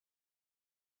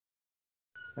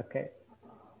Okay,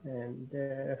 and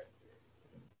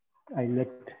I let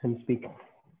him speak.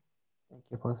 Thank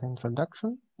you for the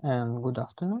introduction and good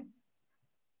afternoon.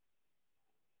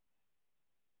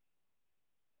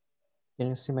 Can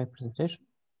you see my presentation?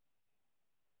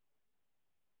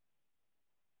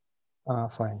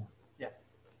 Fine.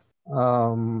 Yes.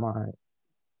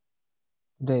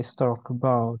 Today's talk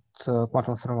about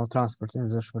quantum thermal transport in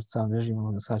the short-sound regime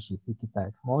of the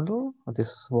Sachdev-Ye-Kitaev model.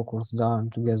 This work was done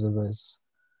together with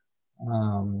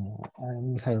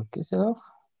Mikhail Kitaev.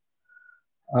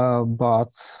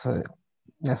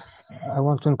 Yes, I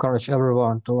want to encourage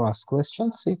everyone to ask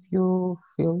questions if you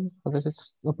feel that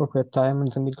it's appropriate time in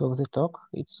the middle of the talk.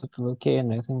 It's totally okay,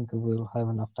 and I think we'll have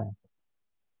enough time.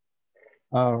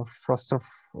 First of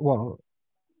all,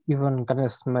 even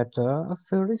condensed matter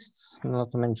theorists,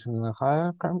 not to mention the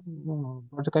higher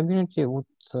project community, would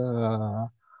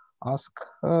ask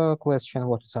a question: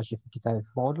 what is such a Kitaev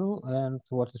model, and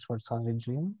what is short-sound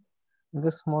regime in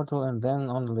this model, and then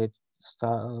only it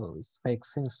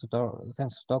makes sense to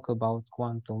talk about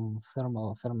quantum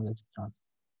thermal-electric transport.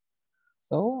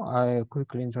 So I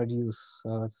quickly introduce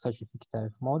the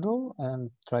Sachdev-Ye-Kitaev model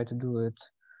and try to do it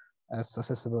as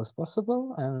accessible as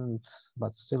possible,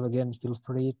 but still again feel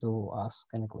free to ask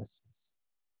any questions.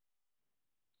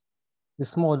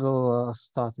 This model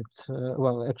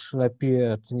actually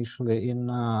appeared initially in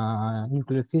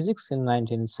nuclear physics in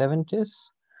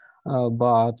 1970s,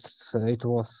 but it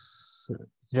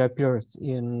reappeared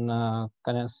in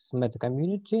condensed matter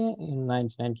community in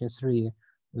 1993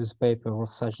 with paper of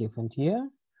Sachdev and Ye.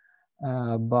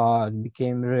 But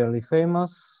became really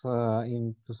famous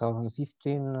in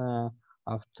 2015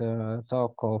 after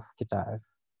talk of Kitaev,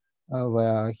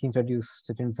 where he introduced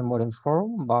it in the modern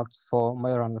form, but for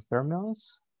Majorana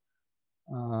fermions,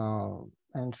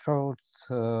 and showed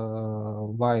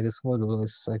why this model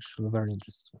is actually very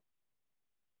interesting.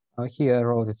 Here I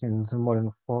wrote it in the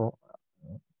modern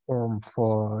form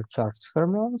for charged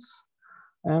fermions,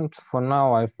 and for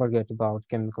now I forget about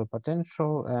chemical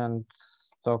potential and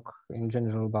talk in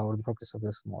general about the properties of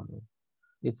this model.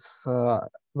 It's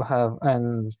we have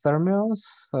n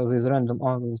fermions with random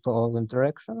all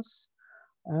interactions,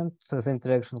 and the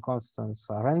interaction constants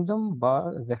are random,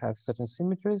 but they have certain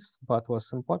symmetries. But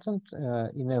what's important,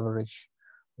 in average,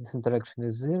 this interaction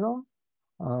is zero,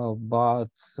 but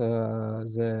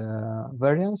the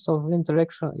variance of the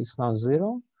interaction is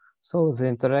non-zero, so the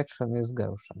interaction is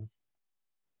Gaussian.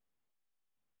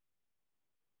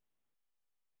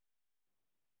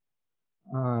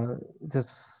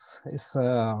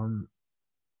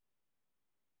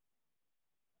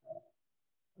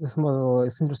 This model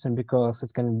is interesting because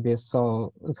it can be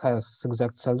it has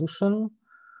exact solution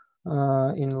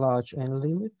in large n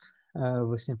limit.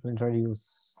 We simply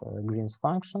introduce Green's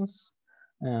functions,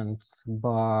 and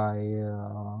by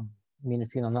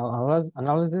mean-affine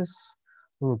analysis,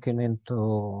 looking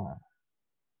into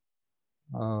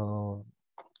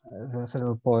the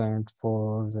saddle point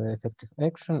for the effective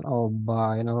action, or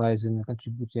by analyzing and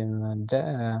contributing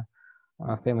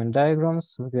Feynman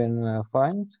diagrams, we can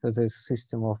find this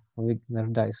system of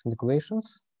Wigner-Dyson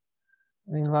equations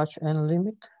in large n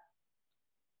limit.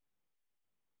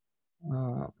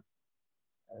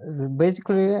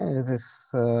 Basically,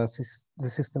 the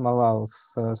system allows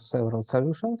several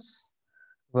solutions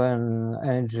when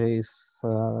energy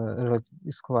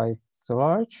is quite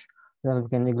large. Then we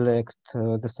can neglect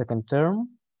the second term,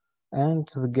 and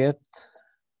we get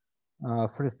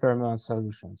free fermion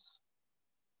solutions.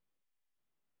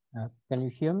 Can you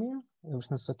hear me?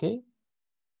 Everything's okay?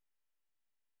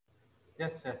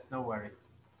 Yes, no worries.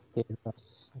 Okay,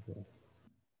 that's okay.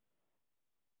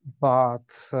 But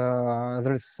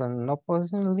there is an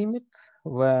opposing limit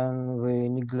when we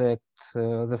neglect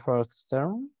the first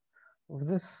term of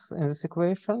this in this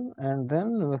equation, and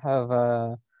then we have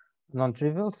a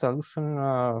non-trivial solution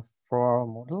for our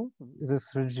model.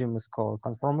 This regime is called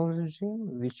conformal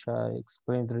regime, which I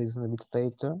explained the reason a bit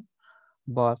later,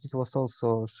 but it was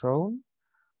also shown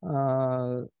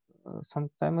some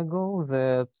time ago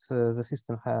that the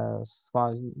system has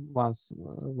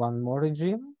one more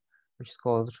regime, which is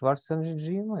called Schwarzschild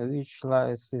regime, which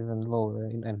lies even lower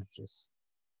in energies.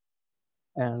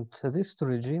 And these two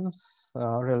regimes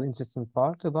are a really interesting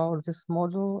part about this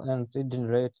model, and it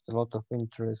generated a lot of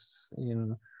interest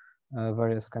in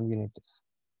various communities.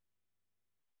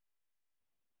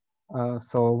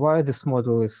 So why this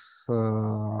model is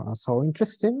so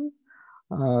interesting?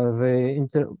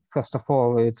 First of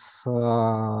all, it's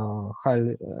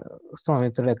highly strongly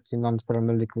interacting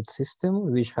non-fermi liquid system,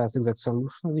 which has exact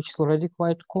solution, which is already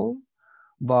quite cool.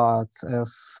 But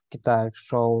as Kitaev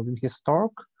showed in his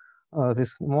talk,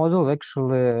 This model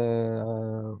actually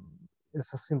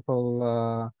is a simple,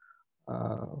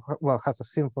 well,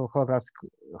 has simple holographic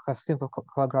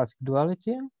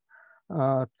duality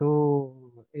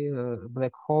to a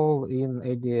black hole in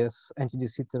ADS anti-de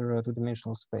Sitter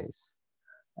two-dimensional space.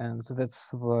 And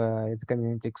that's why the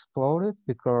community exploded,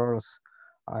 because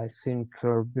I think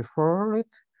before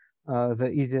it,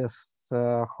 the easiest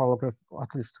holograph,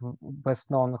 at least best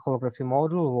known holography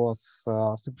model was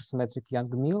supersymmetric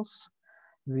Young-Mills,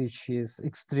 which is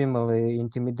extremely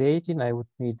intimidating. I would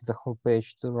need the whole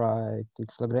page to write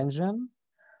its Lagrangian,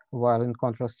 while in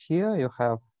contrast here you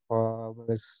have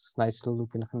very nicely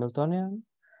looking Hamiltonian,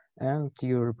 and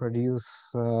you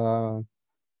reproduce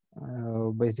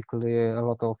basically a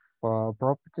lot of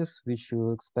properties which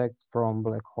you expect from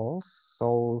black holes.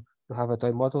 So you have a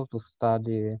toy model to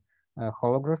study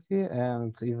holography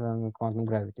and even quantum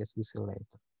gravity, as we see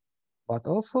later. But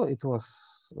also it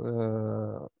was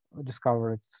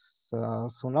discovered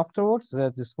soon afterwards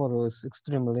that this model is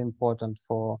extremely important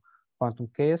for quantum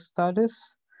chaos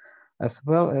studies, as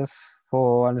well as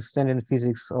for understanding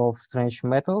physics of strange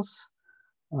metals.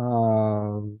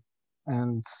 And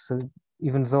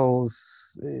even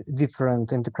those different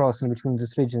intercrossing between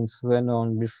these regions were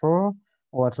known before,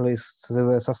 or at least they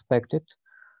were suspected,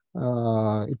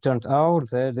 it turned out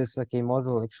that this VK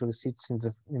model actually sits in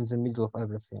the middle of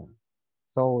everything.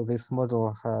 So this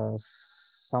model has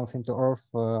something to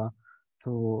offer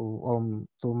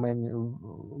to many,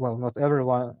 well, not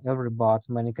everyone, but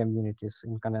many communities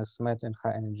in condensed matter and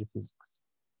high energy physics.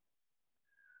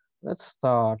 Let's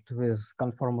start with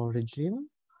conformal regime.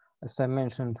 As I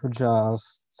mentioned, we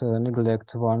just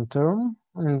neglect one term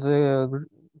in the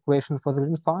equation for the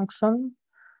green function,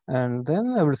 and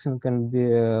then everything can be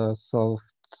solved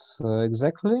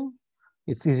exactly.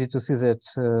 It's easy to see that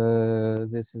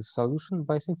this is solution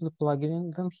by simply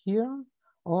plugging them here,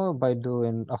 or by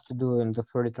doing, after doing the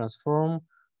Fourier transform,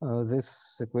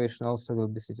 this equation also will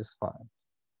be satisfied.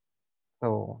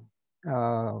 So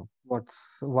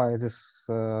why this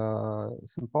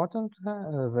is important,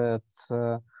 that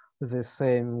the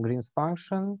same Green's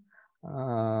function,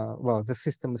 well, the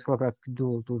system is holographic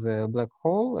dual to the black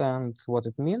hole, and what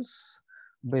it means,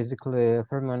 basically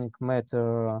fermionic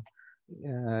matter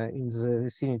in the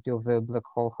vicinity of the black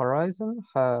hole horizon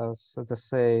has the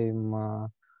same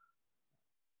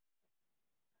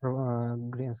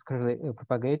Green's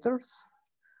propagators.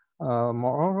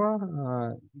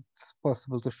 Moreover, it's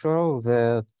possible to show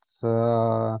that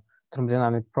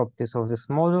thermodynamic properties of this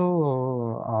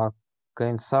model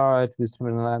coincide with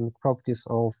thermodynamic properties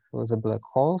of the black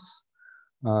holes.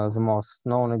 The most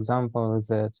known example is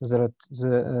that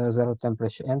zero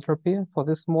temperature entropy for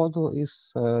this model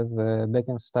is the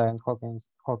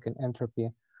Bekenstein-Hawking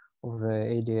entropy of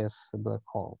the ADS black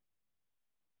hole.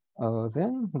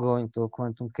 Then going to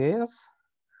quantum chaos,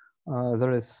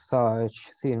 there is such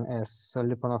thing as a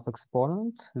Lyapunov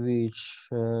exponent, which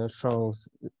shows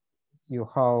you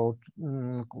how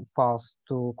fast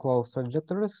two closed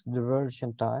trajectories diverge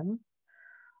in time.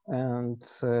 And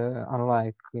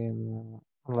unlike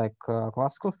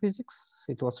classical physics,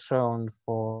 it was shown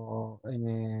for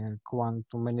any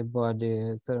quantum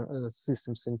many-body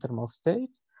systems in thermal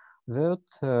state that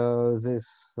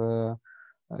this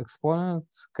exponent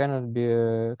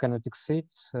cannot exceed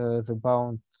the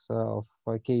bound of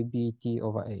kBt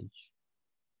over h.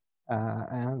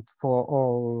 And for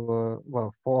all,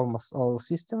 well, for almost all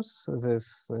systems,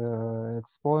 this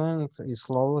exponent is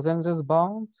lower than this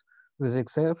bound, with the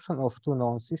exception of two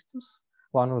known systems.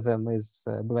 One of them is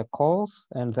black holes,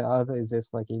 and the other is the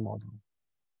SYK model.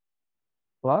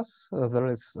 Plus, there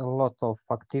is a lot of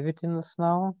activity in this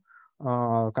now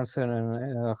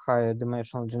concerning higher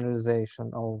dimensional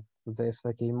generalization of the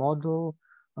SYK model.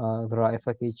 There are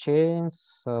SYK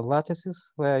chains,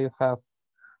 lattices, where you have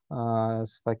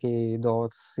SYK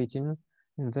dots sitting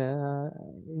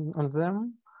on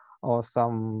them, or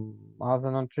some other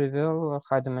non-trivial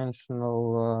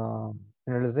high-dimensional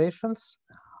generalizations.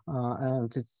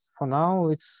 And for now,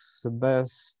 it's the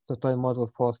best toy model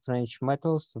for strange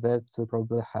metals that we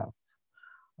probably have.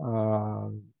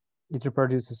 It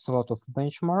reproduces a lot of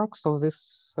benchmarks of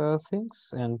these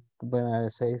things, and when I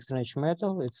say strange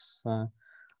metal, it's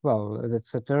well,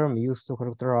 that's a term used to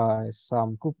characterize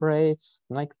some cuprates,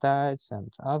 pnictides,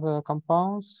 and other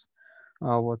compounds.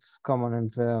 What's common in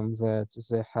them that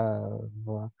they have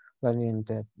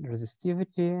linear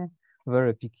resistivity,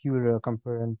 very peculiar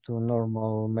compared to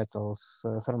normal metals,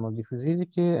 thermal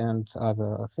diffusivity, and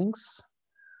other things.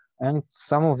 And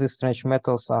some of these strange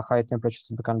metals are high temperature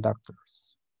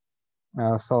superconductors.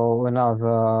 So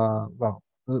another, well,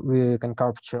 we can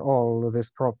capture all these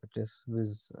properties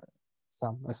with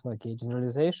some SYK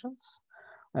generalizations.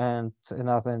 And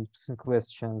another interesting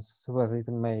question is whether you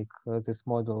can make these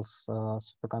models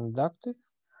superconductive,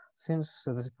 since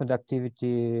the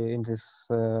superconductivity in these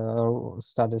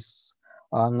studies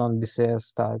are non-BCS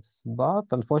types. But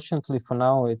unfortunately, for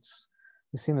now, it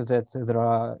seems that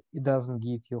it doesn't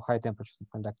give you high temperature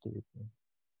superconductivity.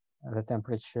 The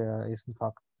temperature is in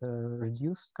fact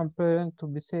reduced compared to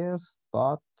BCS,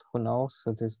 but who knows,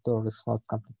 this door is not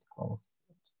completely closed.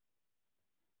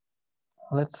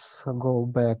 Let's go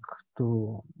back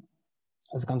to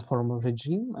the conformal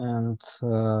regime and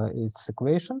its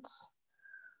equations.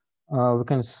 We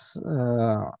can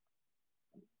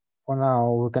for now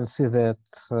we can see that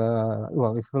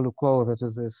well, if we look closer to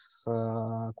this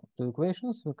two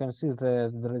equations, we can see that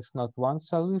there is not one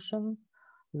solution,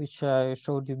 which I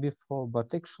showed you before,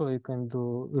 but actually you can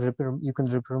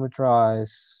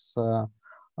reparameterize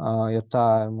your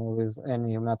time with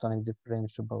any monotonic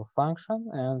differentiable function,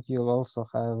 and you'll also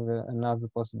have another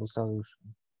possible solution.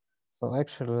 So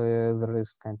actually there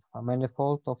is kind of a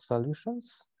manifold of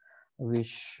solutions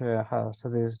which has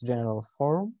this general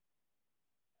form.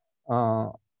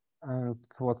 And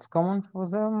what's common for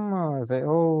them, they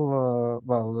all,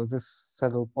 well, this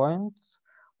saddle point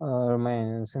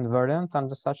remains invariant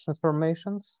under such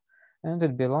transformations, and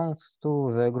it belongs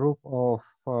to the group of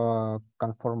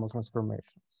conformal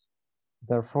transformations.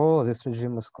 Therefore, this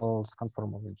regime is called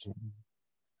conformal regime.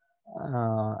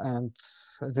 And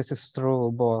this is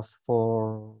true both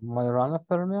for Majorana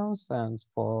fermions and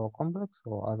for complex,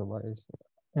 or otherwise,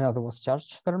 in other words,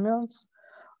 charged fermions.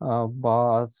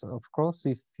 But of course,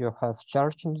 if you have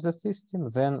charge in the system,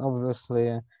 then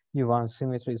obviously U1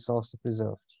 symmetry is also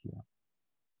preserved here.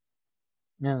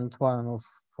 And one of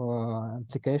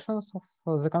applications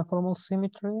of the conformal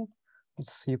symmetry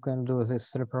is you can do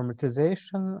this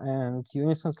reparameterization, and you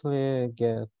instantly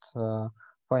get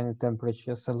finite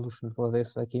temperature solution for the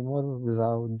SYK model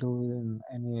without doing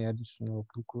any additional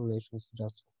calculations.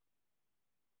 Just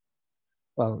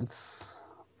well, it's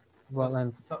well,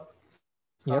 and sorry,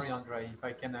 yes. Andrei, if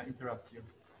I can interrupt you.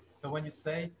 So when you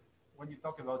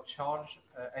talk about charge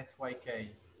SYK,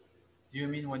 do you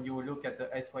mean when you look at the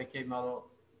SYK model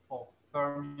for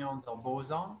fermions or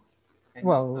bosons and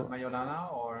Well, not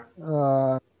Majorana, or?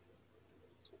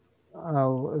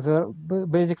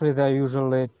 Basically, there are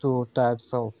usually two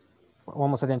types of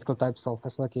almost identical types of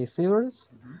SYK theories.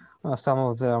 Some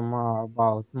of them are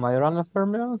about Majorana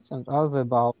fermions and others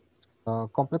about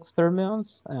complex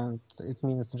fermions, and it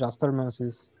means just fermions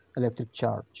is electric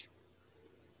charge.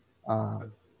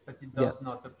 But it does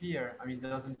not appear. I mean, it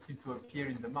doesn't seem to appear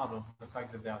in the model, the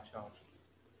fact that they are charged.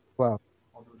 Well,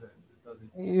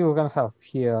 you can have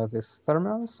here these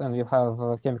fermions, and you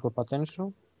have chemical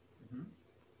potential.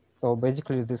 So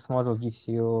basically, this model gives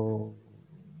you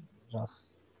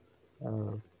just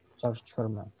charged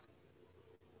fermions.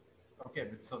 Okay,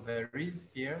 but so there is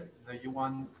here the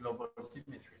U1 global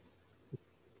symmetry.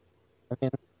 I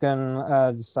mean, you can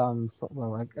add some,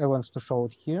 well, like I want to show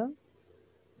it here.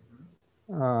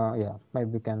 Yeah,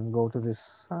 maybe we can go to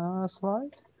this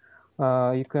slide.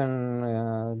 You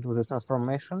can do the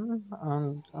transformation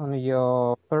on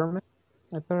your Fermi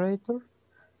operator,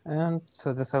 and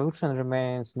the solution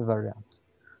remains invariant.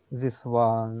 This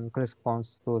one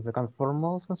corresponds to the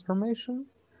conformal transformation,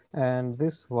 and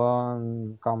this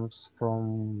one comes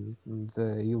from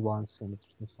the U1 symmetry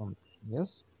transformation.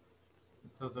 Yes.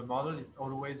 So the model is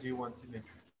always U1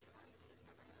 symmetry.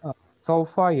 So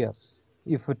far, yes.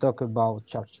 If we talk about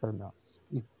charge fermions,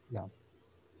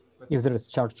 if there is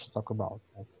charge to talk about,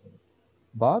 actually.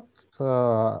 But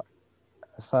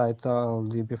as I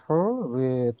told you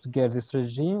before, to get this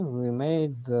regime, we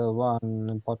made one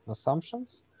important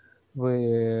assumptions. We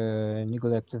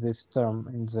neglected this term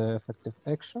in the effective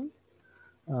action,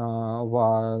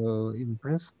 while in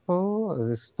principle,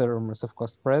 this term is of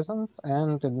course present,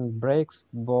 and it breaks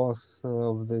both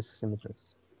of these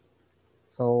symmetries.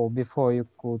 So before you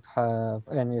could have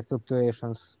any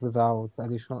fluctuations without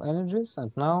additional energies, and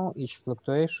now each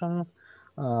fluctuation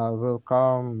will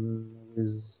come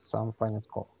with some finite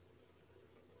cost.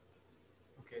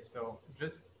 Okay, so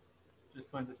just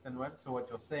to understand well, so what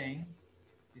you're saying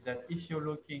is that if you're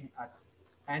looking at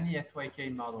any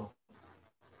SYK model,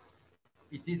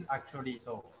 it is actually,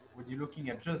 so when you're looking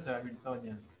at just the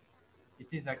Hamiltonian,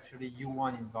 it is actually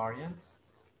U1 invariant,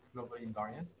 global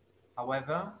invariant.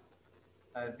 However,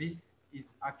 this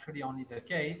is actually only the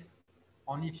case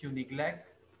only if you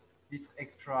neglect this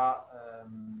extra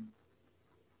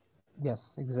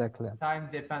yes, exactly,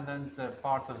 time-dependent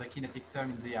part of the kinetic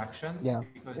term in the action,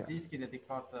 because this kinetic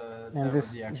part and term of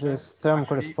the action this term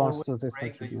actually corresponds always to this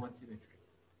break the contribution. U1 symmetry.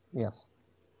 Yes.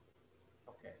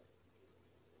 Okay.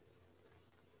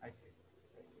 I see.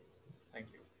 I see. Thank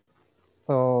you.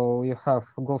 So you have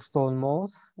goldstone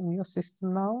modes in your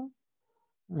system now,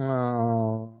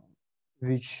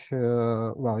 which,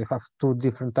 well, you have two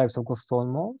different types of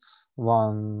goldstone modes,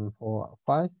 one for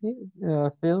phi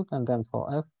field and then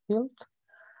for F field.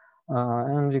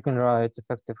 And you can write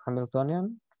effective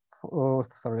Hamiltonian,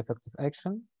 effective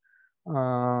action,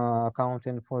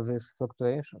 accounting for these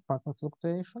quantum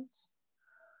fluctuations.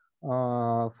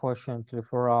 Fortunately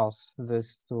for us,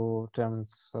 these two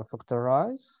terms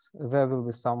factorize. There will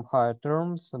be some higher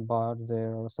terms, but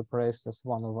they're suppressed as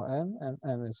 1 over n, and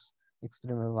n is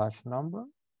extremely large number,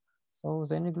 so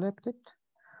they neglect it.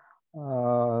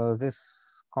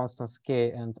 This constants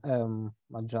k and m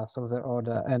are just of the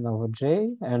order n over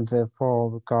j, and therefore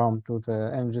we come to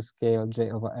the energy scale j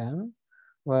over n,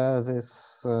 where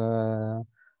this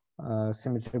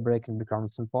symmetry breaking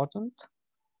becomes important.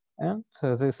 And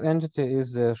this entity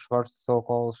is the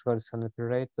so-called Schwarzian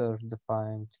operator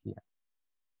defined here.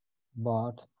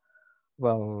 But,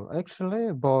 well,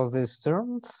 actually, both these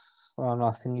terms are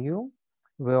nothing new.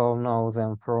 We all know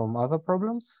them from other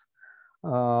problems.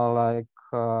 Like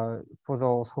for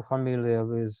those who are familiar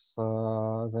with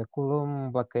the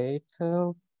Coulomb blockade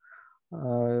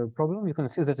problem, you can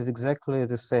see that it's exactly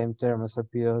the same terms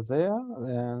appear there,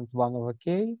 and 1 over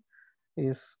k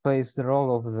plays the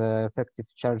role of the effective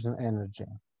charging energy.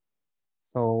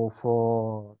 So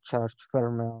for charged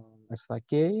fermion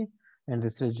SYK in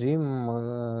this regime,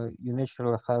 you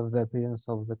naturally have the appearance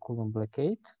of the Coulomb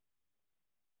blockade.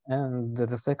 And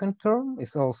the second term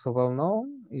is also well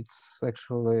known. It's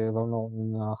actually well known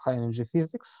in high energy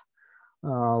physics,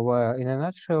 where in a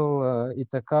nutshell,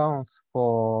 it accounts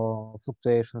for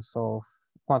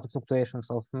quantum fluctuations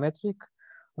of metric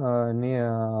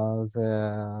near the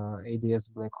ADS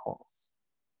black holes.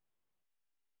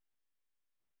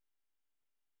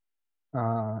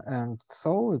 And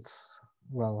so it's,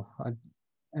 well,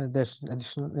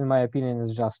 in my opinion,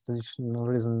 it's just additional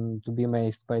reason to be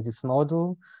amazed by this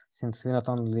model, since we not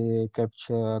only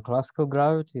capture classical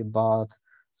gravity, but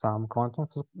some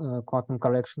quantum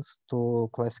corrections to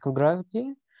classical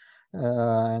gravity.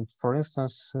 And for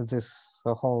instance, this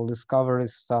whole discovery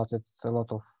started a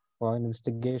lot of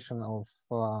investigation of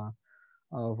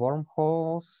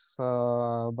wormholes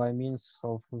by means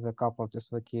of the coupled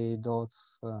SVK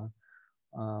dots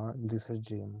in this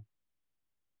regime.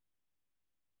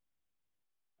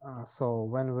 So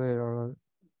when we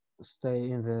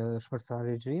stay in the Schwarzschild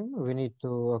regime, we need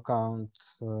to account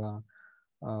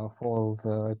for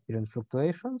the apparent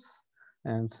fluctuations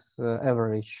and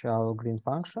average our green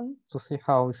function to see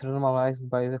how it's normalized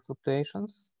by the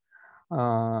fluctuations.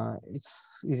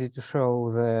 It's easy to show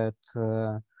that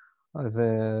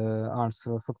the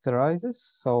answer factorizes.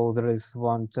 So there is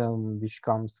one term which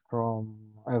comes from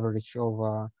average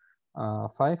over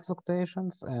 5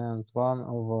 fluctuations and 1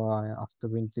 over after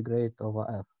we integrate over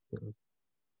f field.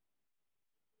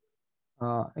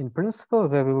 In principle,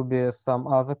 there will be some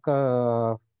other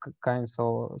kinds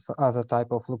of other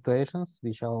type of fluctuations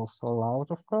which are also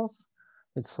allowed, of course.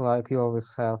 It's like you always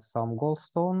have some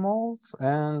goldstone modes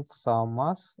and some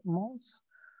mass modes,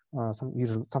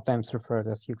 sometimes referred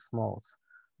as Higgs modes,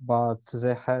 but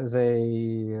they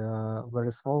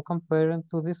very small compared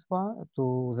to this one,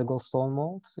 to the goldstone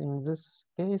modes in this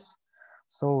case,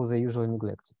 so they usually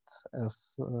neglected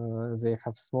as they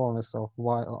have smallness of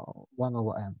 1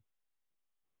 over n.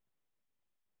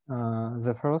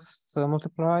 The first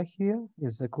multiplier here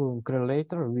is the Coulomb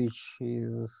correlator, which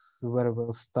is very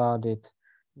well studied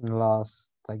in the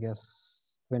last, I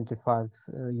guess, 25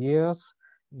 years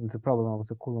in the problem of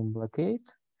the Coulomb blockade.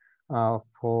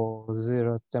 For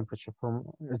zero temperature,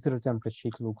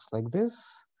 it looks like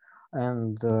this.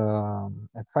 And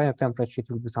at final temperature, it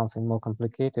will be something more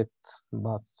complicated,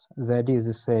 but the idea is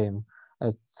the same.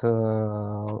 At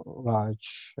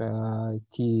large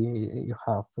t, you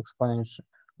have exponential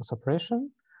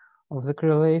suppression of the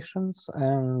correlations,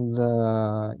 and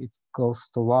it goes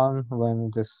to 1 when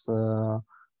this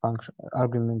function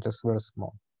argument is very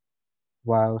small.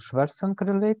 While Schwarzian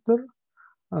correlator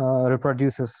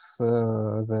reproduces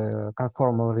the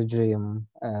conformal regime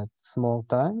at small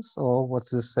times or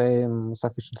what's the same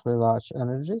sufficiently large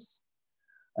energies,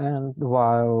 and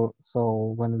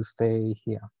when we stay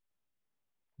here.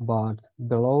 But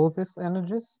below these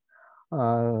energies,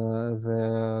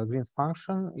 the Green's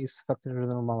function is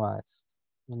factorially normalized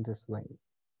in this way.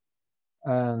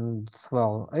 And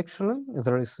well, actually,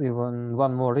 there is even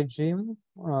one more regime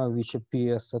which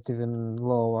appears at even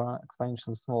lower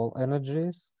exponentially small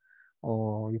energies,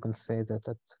 or you can say that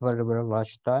at very, very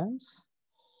large times.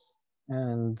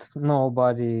 and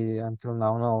nobody until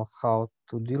now knows how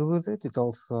to deal with it. It's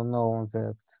also known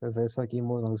that the SYK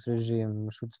models regime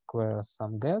should require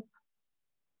some gap,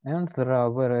 and there are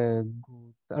very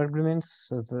good arguments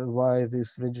why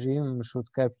this regime should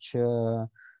capture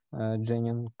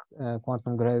genuine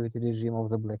quantum gravity regime of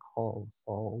the black hole.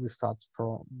 So we start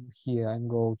from here and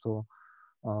go to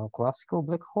classical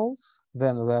black holes.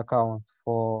 Then we account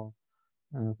for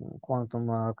quantum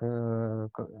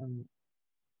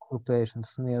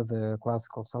fluctuations near the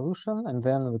classical solution, and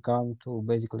then we come to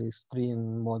basically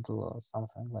string model or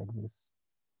something like this.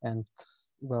 And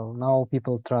well, now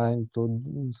people trying to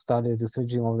study this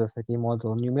regime of the SYK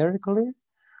model numerically,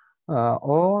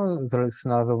 or there is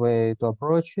another way to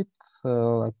approach it,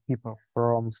 like people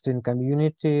from string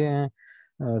community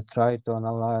try to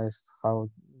analyze how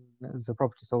the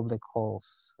properties of black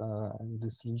holes in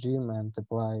this regime and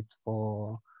apply it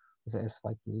for the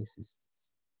SYK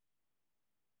systems.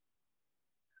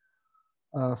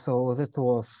 So that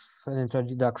was an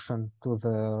introduction to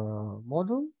the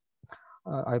model.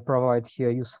 I provide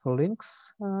here useful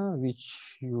links,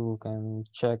 which you can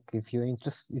check if you're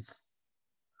interested,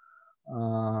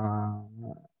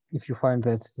 if you find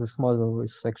that this model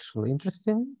is actually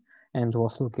interesting and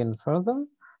was looking further,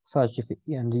 such as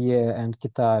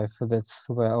Sachdev-Ye-Kitaev, that's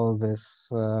where all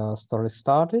this story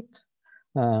started.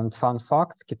 And fun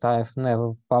fact, Kitaev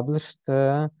never published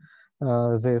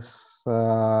this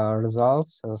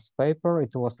results as paper.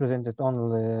 It was presented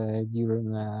only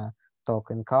during a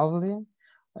talk in Kavli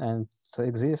and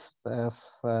exists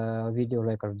as a video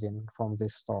recording from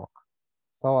this talk.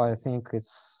 So I think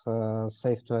it's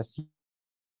safe to assume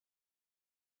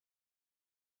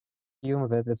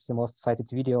that it's the most cited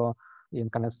video in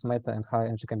condensed matter and high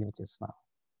energy communities now.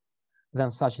 Then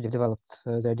Sachdev developed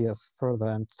the ideas further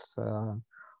and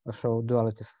showed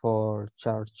dualities for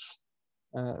charge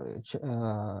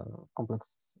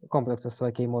complex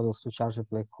SYK models to charge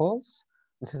black holes.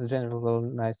 This is a general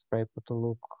nice paper to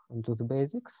look into the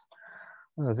basics.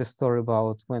 The story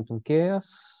about quantum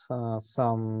chaos,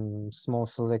 some small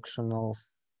selection of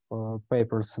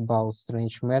papers about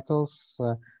strange metals,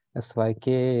 SYK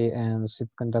and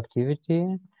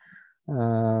superconductivity.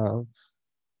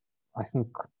 I think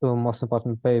two most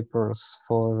important papers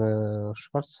for the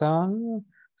Schwarzschild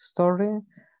story.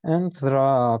 And there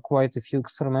are quite a few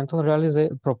experimental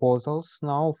proposals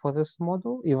now for this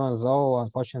model, even though,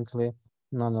 unfortunately,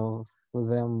 none of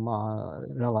them are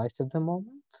realized at the moment.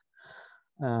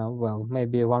 Well,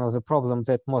 maybe one of the problems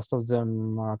that most of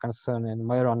them are concerning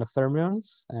Majorana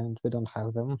fermions, and we don't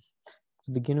have them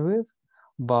to begin with.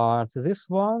 But this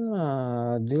one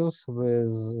deals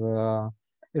with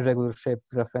irregular shaped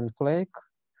graphene flake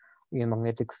in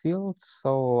magnetic fields,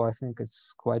 so I think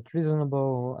it's quite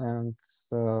reasonable, and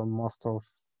most of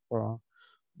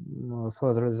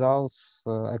further results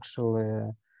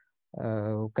actually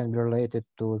can be related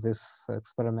to this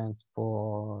experiment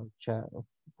for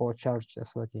charged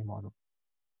SYK model.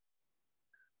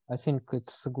 I think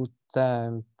it's a good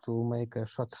time to make a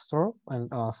short stop and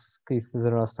ask if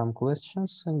there are some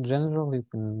questions. In general, you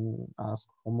can ask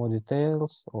for more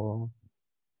details or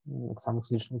some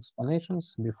additional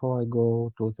explanations before I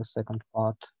go to the second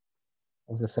part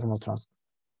of the thermal transfer.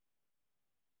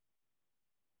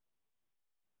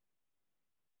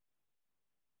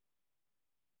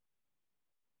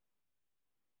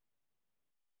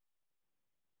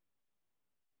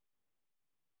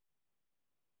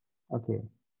 Okay,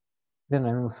 then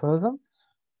I move further.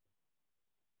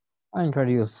 I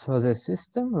introduce the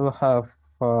system. We have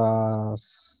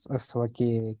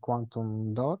SYK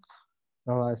quantum dot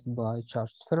realized by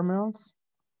charged fermions.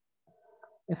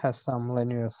 It has some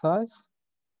linear size,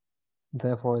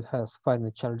 therefore it has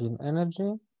finite charging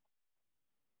energy.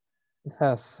 It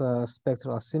has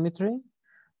spectral asymmetry,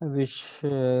 which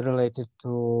related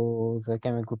to the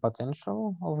chemical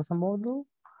potential of the model.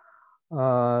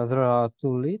 There are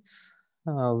two leads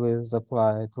with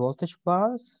applied voltage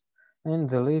bars, and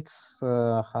the leads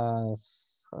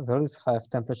have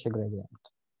temperature gradient.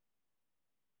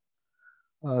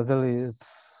 The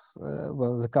leads,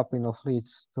 well, the coupling of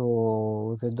leads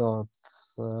to the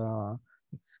dots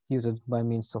executed by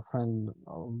means of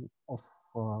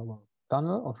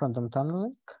random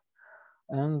tunneling,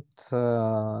 and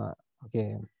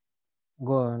okay,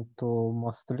 going to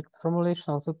more strict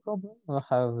formulation of the problem, we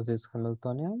have this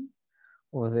Hamiltonian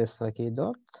with the SYK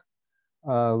dot.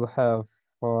 We have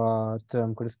a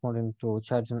term corresponding to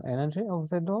charging energy of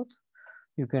the dot.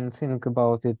 You can think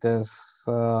about it as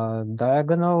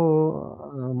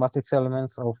diagonal matrix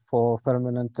elements of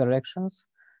fermion interactions,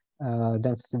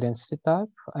 density type,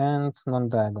 and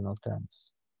non-diagonal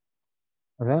terms.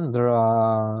 Then there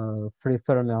are three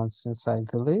fermions inside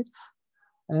the leads,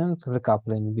 and the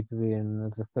coupling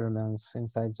between the fermions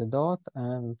inside the dot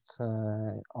and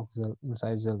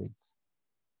inside the leads.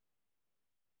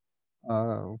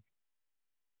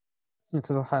 Since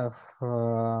we have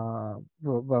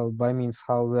well, by means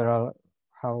how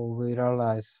we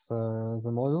realize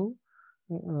the model,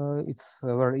 it's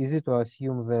very easy to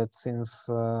assume that since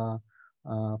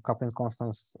coupling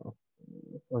constants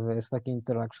for the SVK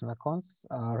interaction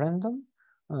are random,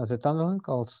 the tunneling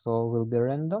also will be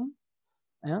random,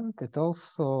 and it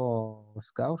also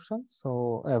is Gaussian,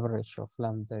 so average of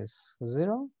lambda is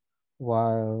 0,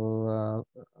 while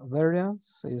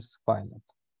variance is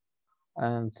finite.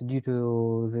 And due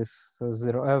to this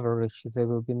zero average, there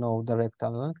will be no direct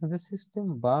tunneling in the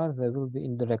system, but there will be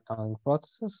indirect tunneling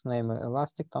processes, namely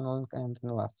elastic tunneling and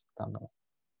inelastic tunneling.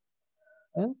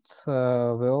 And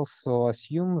we also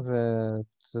assume that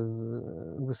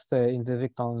we stay in the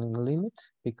weak tunneling limit,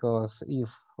 because if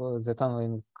the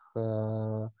tunneling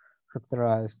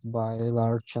characterized by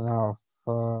large enough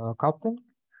coupling,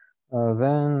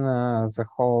 then the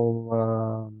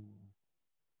whole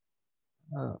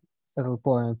saddle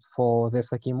point for the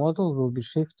SVK model will be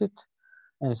shifted,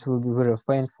 and it will be very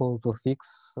painful to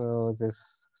fix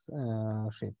this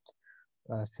shift.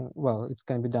 I think, well, it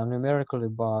can be done numerically,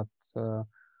 but the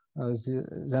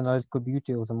analytical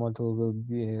beauty of the model will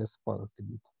be spoiled a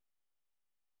bit.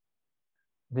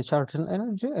 The charging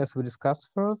energy, as we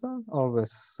discussed further,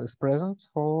 always is present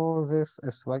for this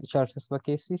charge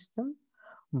SVK system,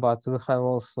 but we have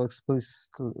also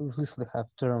explicitly have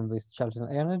term with charging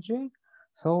energy.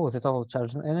 So the total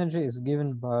charging energy is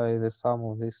given by the sum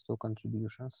of these two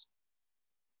contributions.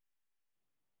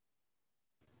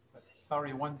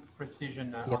 Sorry, one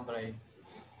precision, Yep. Andrei.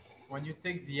 When you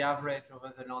take the average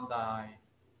over the lambda I,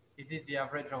 is it the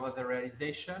average over the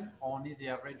realization or only the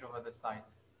average over the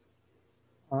sites?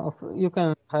 You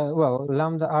can have, well,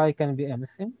 lambda I can be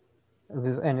anything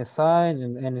with any sign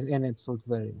and any absolute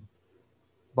value.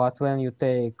 But when you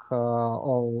take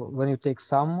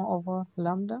sum over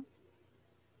lambda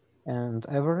and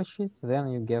average it, then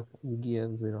you give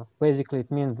 0. Basically,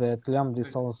 it means that lambda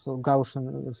is also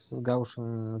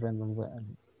Gaussian random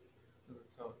value.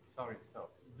 So sorry. So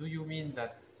do you mean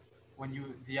that when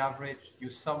the average, you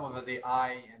sum over the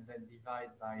I and then divide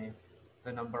by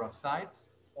the number of sites,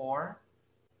 or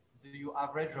do you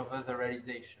average over the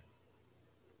realization?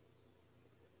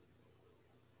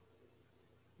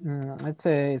 I'd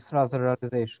say it's rather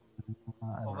realization.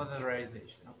 Over the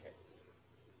realization, okay.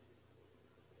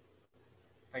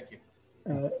 Thank you.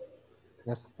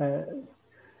 Yes.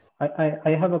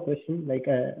 I have a question. Like,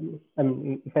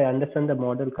 if I understand the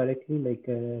model correctly, like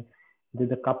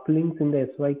the couplings in the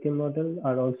SYK model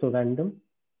are also random.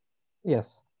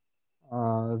 Yes.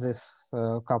 This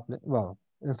coupling, well,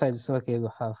 inside SYK we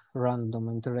have random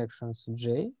interactions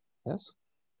J. Yes.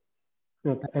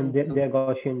 Okay. And they're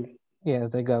Gaussian.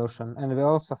 Yes, they're Gaussian, and we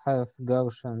also have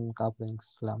Gaussian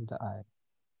couplings lambda I.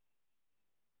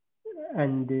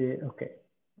 And okay.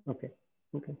 Thanks.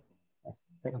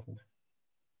 Okay.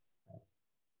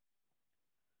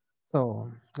 So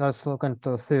let's look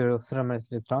into theory of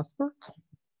thermoelectric transport.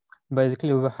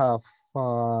 Basically, we have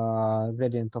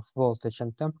gradient of voltage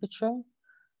and temperature.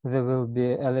 There will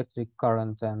be electric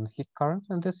current and heat current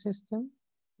in the system.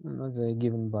 They're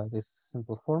given by this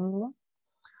simple formula.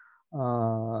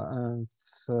 And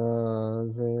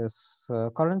these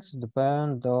currents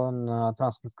depend on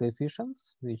transport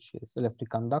coefficients, which is electric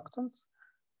conductance,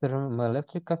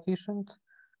 thermoelectric coefficient,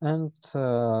 and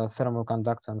thermal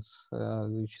conductance,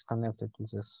 which is connected to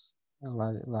this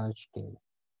large K.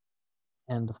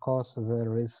 And of course,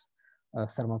 there is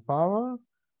thermal power,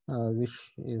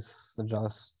 which is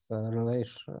just a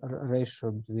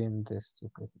ratio between these two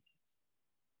coefficients.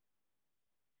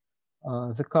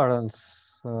 The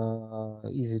currents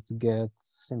easy to get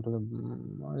simply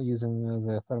using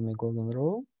the Fermi golden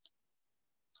rule.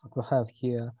 We have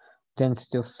here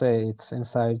density of states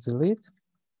inside the lead,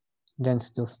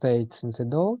 density of states in the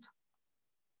dot,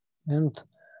 and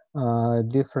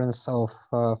difference of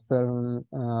Fermi-Dirac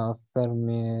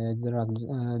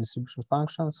distribution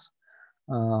functions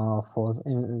for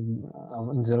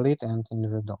in the lead and in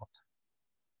the dot.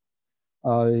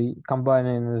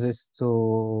 Combining these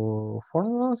two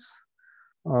formulas,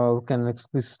 we can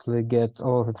explicitly get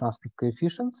all the transport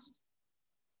coefficients,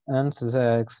 and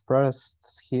they're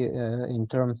expressed here in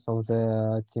terms of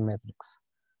the T matrix,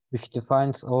 which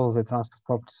defines all the transport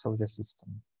properties of the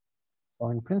system. So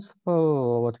in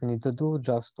principle, what we need to do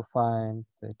just to find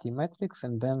the T matrix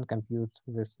and then compute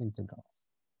these integrals.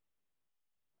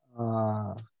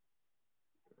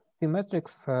 T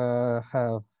matrix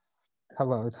have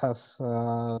however, it has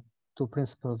two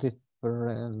principal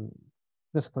different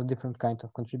kind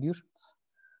of contributions.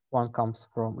 One comes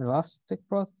from elastic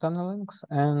tunnelings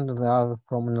and the other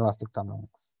from inelastic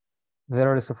tunnelings.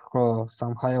 There is, of course,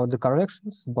 some high order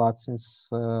corrections, but since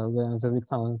we're in the weak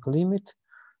tunneling limit,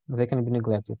 they can be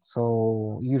neglected.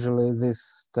 So usually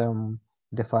this term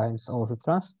defines all the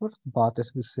transport, but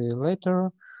as we see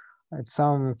later, in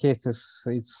some cases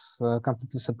it's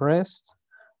completely suppressed,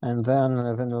 and then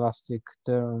the elastic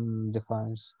term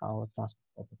defines our transport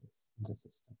properties in the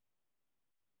system.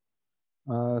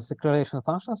 The correlation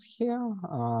functions here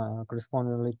are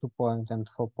correspondingly 2-point and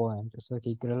 4-point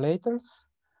SVK correlators.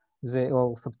 They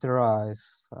all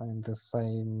factorize in the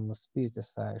same speed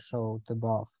as I showed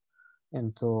above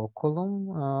into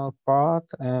Coulomb part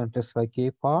and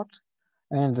SVK part.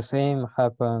 And the same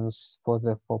happens for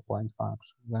the 4-point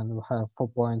function. When we have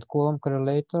 4-point Coulomb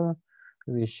correlator,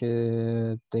 which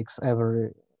takes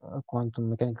every quantum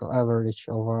mechanical average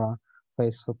over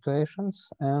phase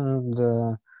fluctuations, and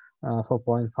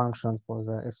 4-point function for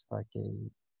the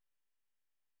SVK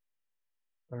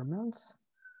fermions.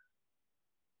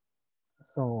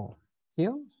 So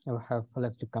here we have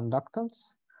electric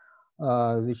conductance,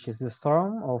 which is the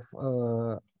sum of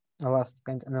elastic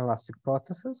and inelastic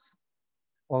processes.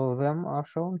 All of them are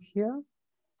shown here.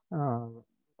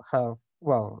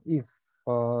 If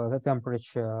the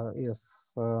temperature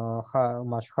is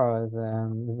much higher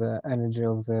than the energy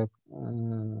of the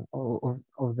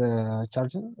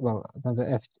charging, than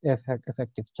the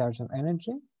effective charging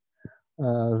energy,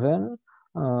 then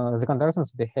the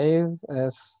conductance behaves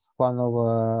as 1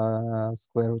 over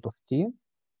square root of t,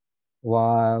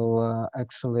 while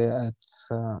actually at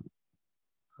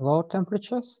low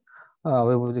temperatures,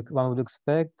 one would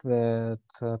expect that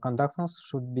conductance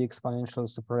should be exponentially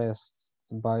suppressed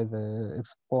by the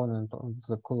exponent of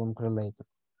the Coulomb correlator.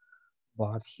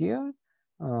 But here,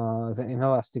 the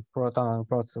inelastic proton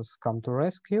process come to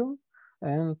rescue,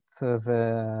 and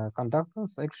the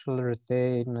conductance actually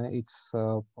retain its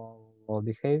polar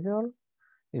behavior.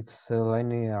 It's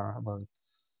linear, but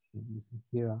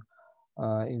here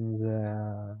in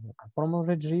the conformal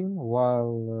regime,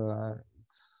 while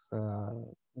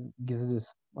gives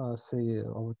this 3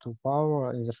 over 2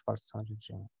 power in the Schwarzschild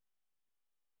regime.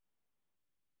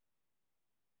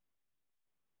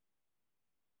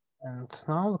 And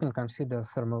now we can consider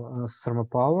thermal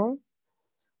power,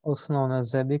 also known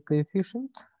as the big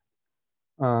coefficient.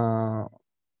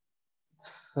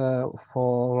 It's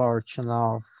for large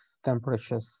enough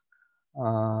temperatures,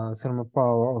 thermal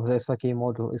power of the SVK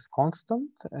model is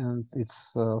constant, and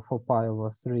it's 4 pi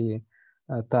over 3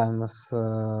 times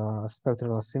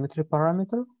spectral symmetry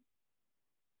parameter.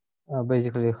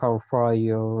 Basically, how far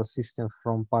your system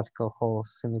from particle Hall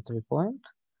symmetry point,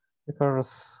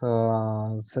 because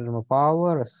thermal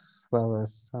power as well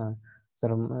as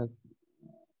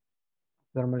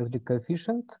thermoelectric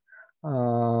coefficient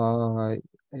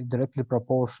directly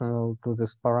proportional to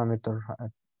this parameter.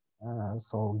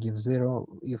 So give 0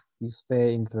 if you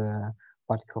stay in the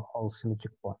particle Hall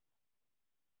symmetric point.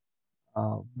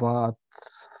 But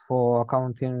for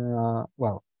accounting,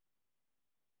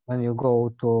 when you go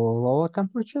to lower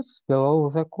temperatures below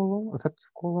the Coulomb, effective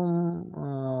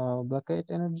Coulomb blockade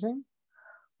energy,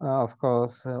 of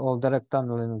course, all direct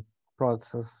tunneling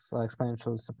processes are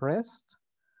exponentially suppressed,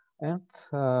 and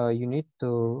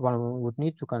one would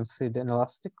need to consider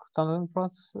inelastic tunneling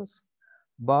processes,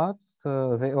 but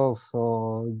they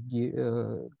also,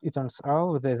 it turns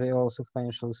out that they also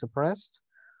exponentially suppressed.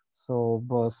 So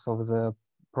both of the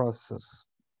processes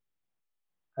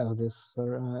have this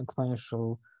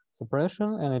exponential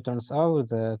suppression, and it turns out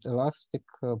that elastic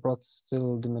processes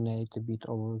still dominate a bit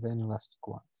over the inelastic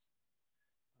ones.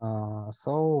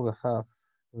 So we have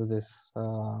this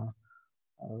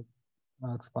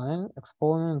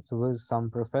exponent with some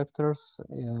prefactors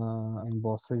in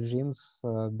both regimes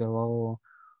below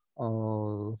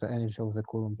the energy of the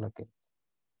Coulomb blockade.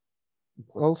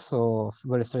 It's also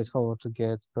very straightforward to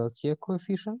get Peltier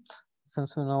coefficient,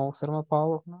 since we know thermal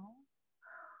power now.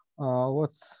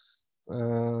 What's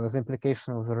the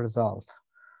implication of the result?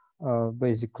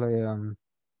 Basically,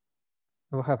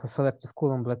 we have a selective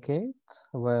Coulomb blockade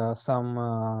where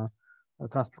some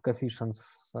transport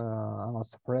coefficients are not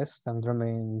suppressed and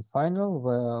remain final,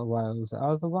 while the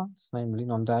other ones, namely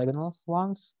non-diagonal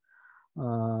ones,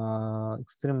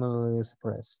 extremely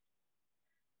suppressed.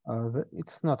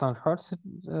 It's not an hard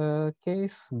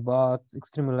case, but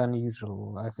extremely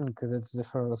unusual. I think that's the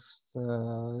first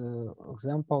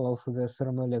example of the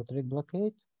thermoelectric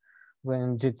blockade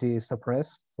when GT is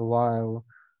suppressed while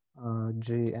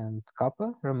G and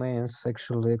kappa remains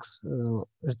actually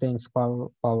retains power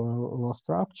law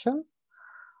structure.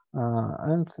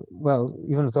 And well,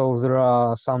 even though there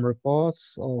are some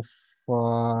reports of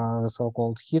the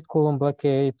so-called heat Coulomb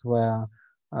blockade, where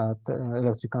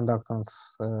electric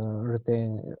conductance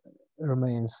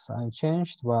remains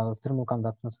unchanged, while thermal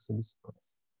conductance is a bit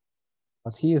suppressed.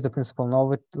 But here is the principal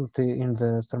novelty in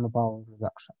the thermal power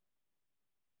reduction.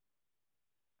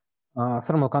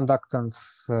 Thermal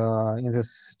conductance in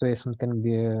this situation can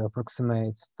be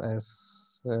approximated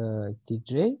as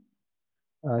Tj,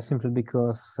 simply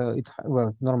because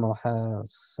normal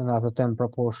has another term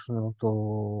proportional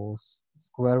to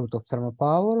square root of thermal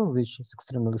power, which is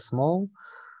extremely small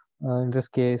in this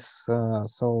case.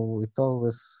 So it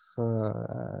always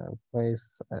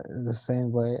plays the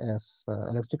same way as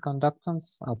electric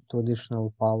conductance up to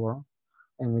additional power.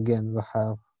 And again, we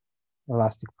have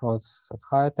elastic processes at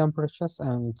higher temperatures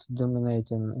and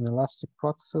dominating inelastic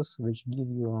processes, which give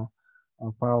you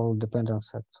a power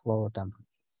dependence at lower temperatures.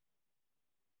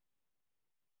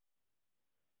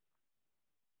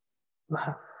 We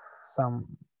have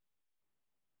some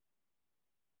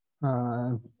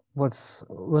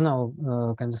we now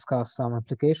can discuss some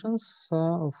applications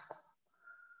of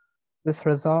these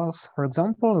results. For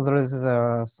example, there is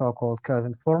a so-called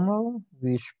Kelvin formula,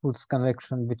 which puts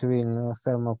connection between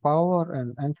thermal power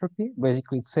and entropy.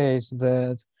 Basically, it says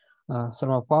that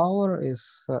thermal power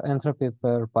is entropy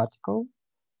per particle.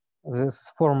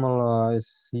 This formula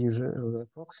is usually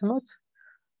approximate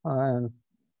and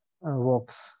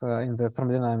works in the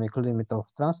thermodynamic limit of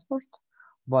transport.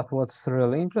 But what's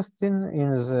really interesting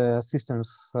is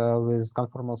systems with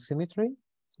conformal symmetry,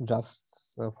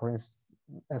 just for instance,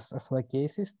 as SYK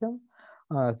system,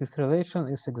 this relation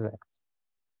is exact.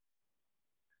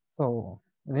 So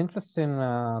an interesting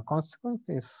consequence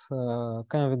is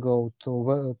can we go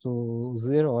to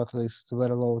zero, or at least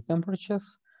very low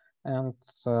temperatures, and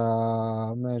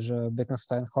measure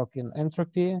Bekenstein-Hawking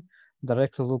entropy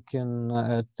directly looking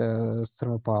at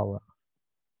thermal power?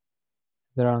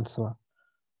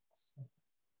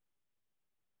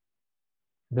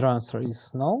 The answer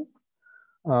is no,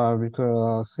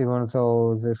 because even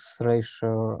though this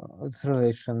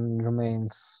relation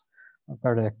remains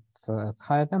correct at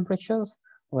higher temperatures,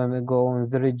 when we go in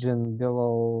the region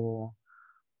below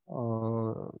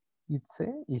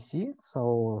EC,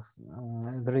 so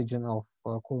the region of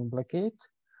Coulomb blockade,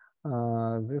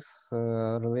 this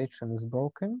relation is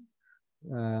broken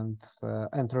and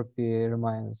entropy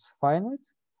remains finite.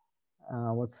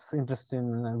 What's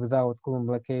interesting, without Coulomb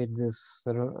blockade, this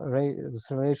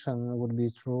relation would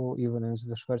be true even in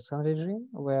the Schwarzschild regime,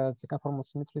 where the conformal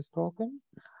symmetry is broken.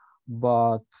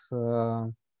 But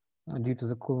due to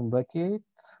the Coulomb blockade,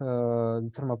 the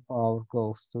thermal power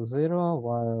goes to zero,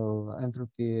 while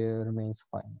entropy remains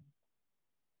finite.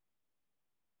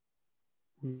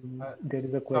 There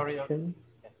is a question.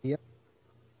 Yes.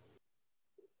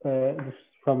 This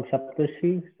from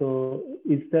Saptarshi. So,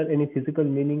 is there any physical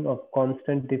meaning of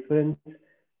constant difference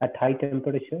at high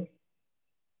temperature?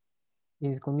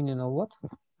 Physical meaning of what?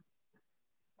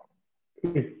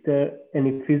 Is there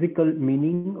any physical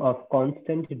meaning of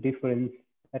constant difference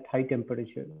at high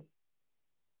temperature?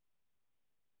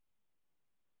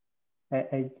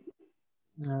 You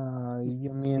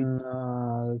mean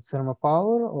thermal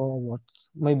power or what?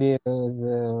 Maybe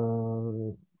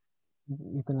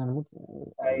you can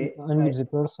unmute the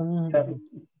person.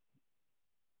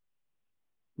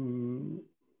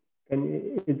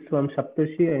 It's from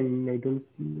Saptarshi, and I don't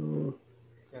know.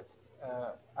 Yes,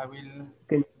 I will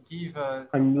give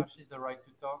Saptarshi the right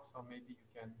to talk, so maybe you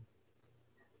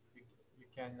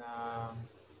can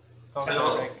talk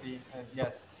directly.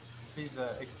 Yes, please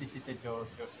explicitate your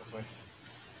question.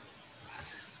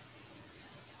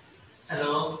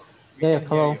 Hello. Yes,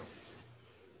 hello.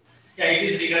 Yeah, it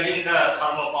is regarding the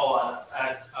thermal power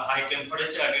at a high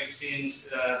temperature. It seems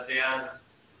there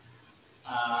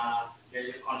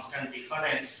is a constant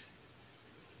difference.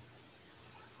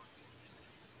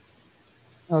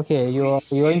 Okay, you're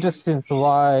interested in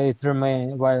why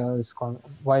it's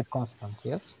constant,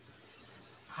 yes?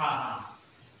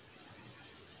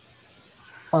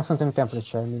 Constant in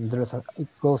temperature. I mean, it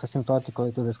goes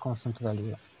asymptotically to this constant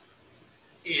value.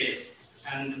 Yes,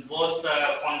 and both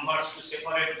converge to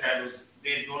separate values.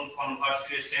 They don't converge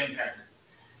to a same value.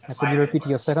 Could you repeat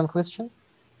your second question?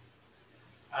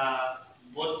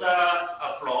 Both the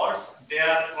plots, they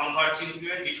are converging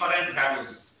to a different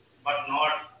values, but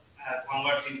not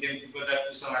converging them together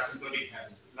to some asymptotic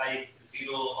values, like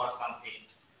 0 or something.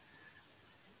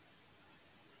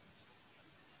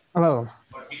 Well,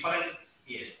 for different,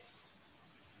 yes.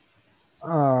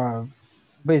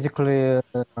 Basically,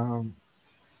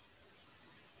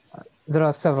 there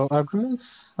are several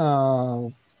arguments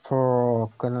for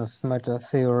condensed matter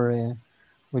theory,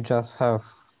 we just have,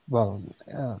 well,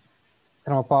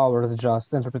 thermal power is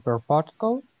just entropy per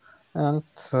particle, and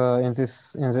in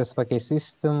this SYK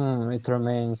system, it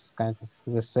remains kind of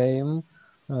the same.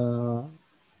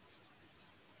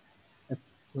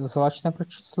 It's the large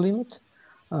temperatures limit.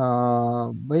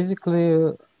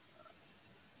 Basically,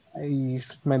 you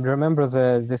should maybe remember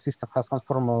that the system has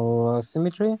conformal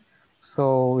symmetry,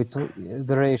 so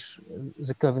the ratio,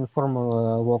 the Kelvin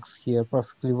formula works here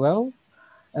perfectly well,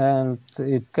 and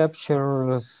it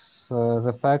captures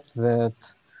the fact that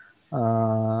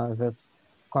that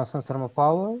constant thermal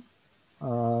power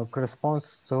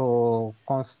corresponds to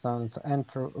constant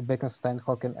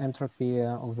Bekenstein-Hawking entropy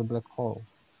of the black hole.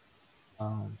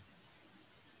 I'm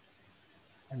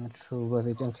not sure whether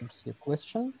it answers your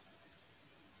question,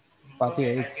 but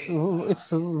Okay, yeah, I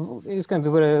think it can be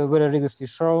very very rigorously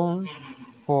shown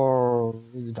for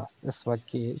just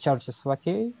SYK charge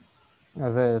SYK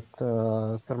that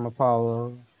thermal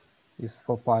power is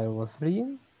 4 pi over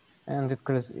 3, and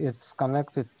it's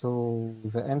connected to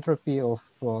the entropy of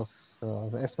both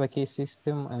the SYK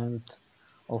system and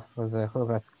of the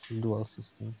holographic dual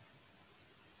system.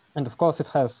 And of course, it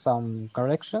has some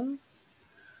correction,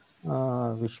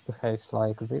 which behaves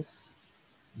like this,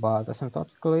 but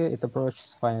asymptotically, it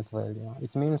approaches finite value.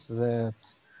 It means that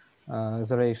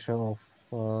the ratio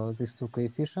of these two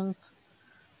coefficients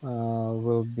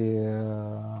will be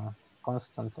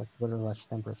constant at very large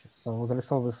temperatures. So there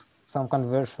is always some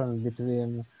conversion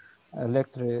between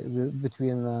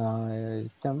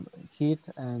heat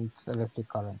and electric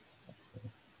current, let's say.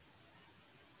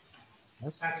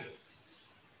 Yes. thank you.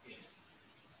 Yes.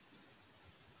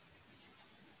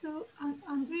 So,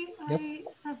 Andrei, Yes. I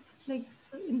have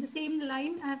so in the same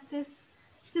line, I have this.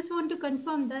 Just want to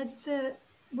confirm that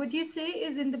what you say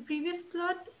is in the previous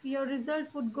plot, your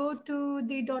result would go to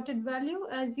the dotted value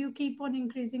as you keep on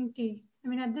increasing t. I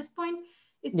mean, at this point,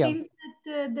 it Yeah. seems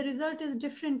that the result is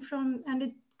different from, and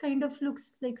it kind of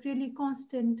looks like really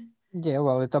constant. Yeah,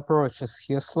 well, it approaches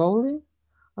here slowly,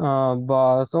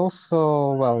 but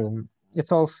also, well,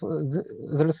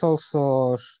 there is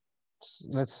also,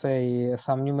 let's say,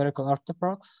 some numerical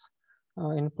artifacts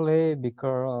in play,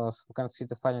 because we can see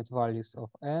the finite values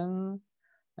of n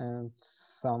and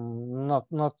some not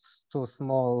too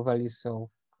small values of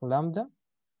lambda,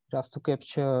 just to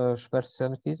capture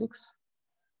Schwarzschild physics.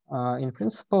 In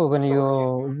principle,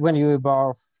 when you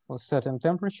above certain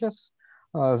temperatures,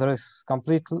 there is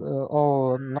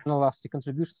all non-elastic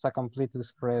contributions are completely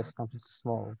expressed, completely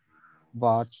small.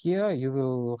 But here you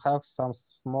will have some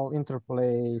small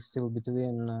interplay still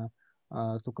between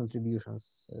two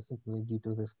contributions, simply due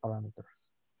to these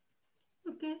parameters.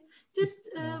 Okay, just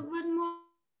one more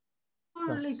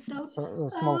Yes, doubt.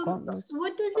 small comments.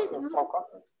 What does it?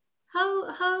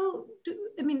 How do,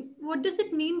 I mean, what does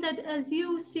it mean that as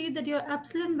you see that your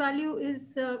epsilon value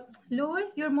is lower,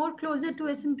 you're more closer to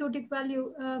asymptotic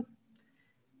value?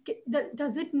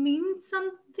 Does it mean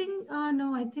something?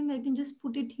 No, I think I can just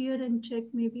put it here and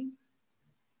check maybe.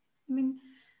 I mean,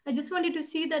 I just wanted to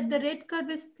see that the red curve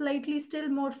is slightly still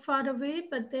more far away,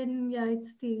 but then yeah, it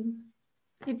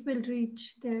will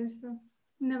reach there. So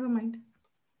never mind.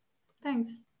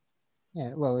 Thanks.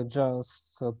 Yeah, well, it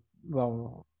just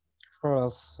well, for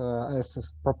us S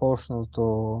is proportional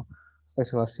to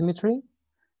spatial asymmetry,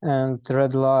 and for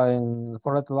red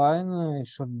line it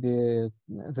should be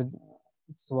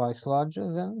it's twice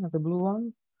larger than the blue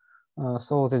one.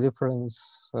 So the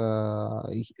difference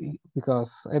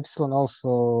because epsilon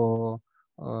also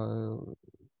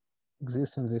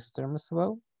exists in this term as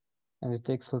well, and it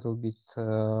takes a little bit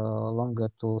longer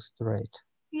to iterate.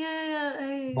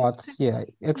 But yeah,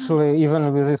 actually,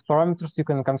 even with these parameters, you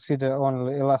can consider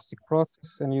only elastic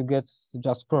process, and you get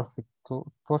just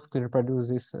perfectly reproduce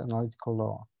this analytical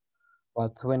law.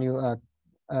 But when you add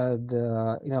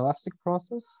inelastic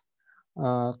process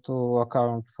to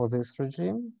account for this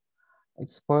regime, it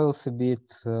spoils a bit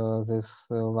this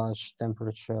large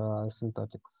temperature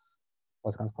asymptotics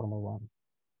of conformal one.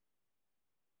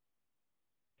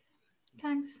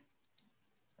 Thanks.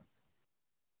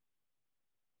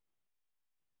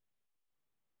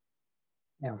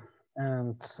 Yeah,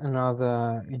 and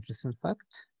another interesting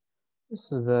fact is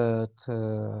that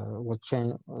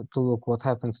to look what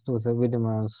happens to the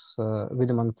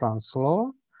Wiedemann-Franz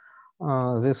law.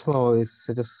 This law is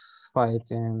satisfied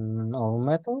in all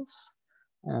metals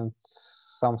and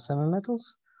some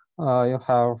semi-metals. You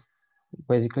have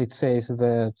basically it says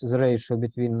that the ratio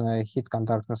between heat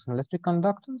conductance and electric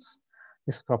conductance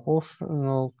is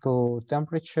proportional to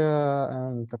temperature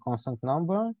and a constant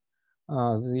number,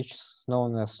 which is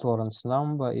known as Lorentz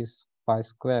number, is pi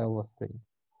square over 3.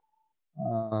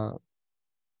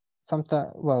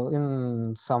 Sometimes, well,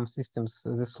 in some systems,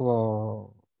 this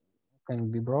law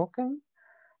can be broken.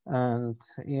 And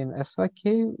in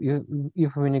SYK,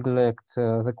 if we neglect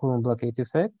the Coulomb blockade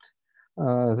effect,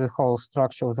 the whole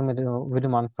structure of the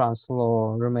Wiedemann-Franz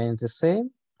law remains the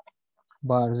same,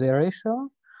 but the ratio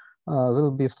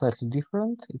will be slightly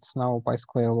different. It's now pi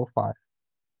square over 5.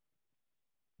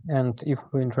 And if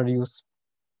we introduce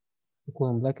the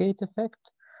Coulomb blockade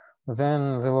effect,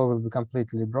 then the law will be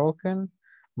completely broken,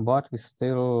 but we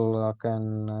still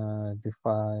can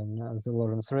define the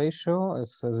Lorentz ratio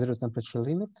as a zero temperature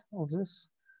limit of this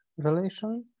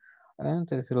relation.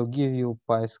 And it will give you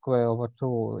pi square over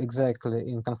 2 exactly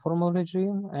in conformal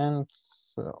regime and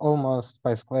almost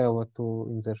pi square over 2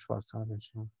 in the Schwarzschild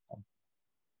regime.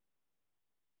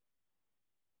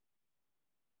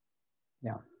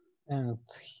 Yeah, and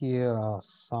here are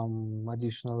some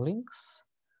additional links.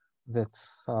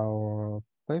 That's our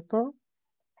paper.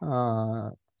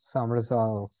 Some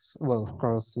results, well, of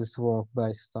course, this work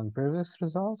based on previous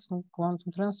results in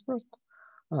quantum transport.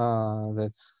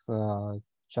 That's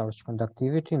charge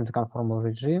conductivity in the conformal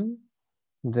regime.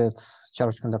 That's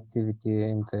charge conductivity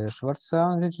in the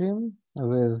Schwarzschild regime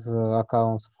with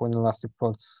accounts for inelastic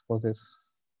plots for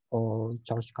this or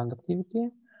charge conductivity.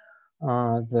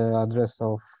 The address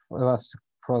of elastic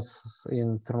process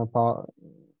in thermopower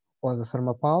or the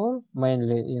thermopower,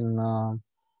 mainly in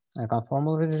a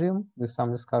conformal regime with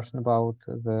some discussion about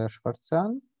the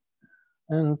Schwarzschild,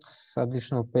 and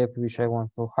additional paper which I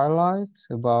want to highlight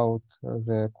about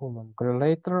the Coulomb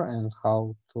correlator and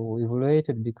how to evaluate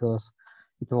it, because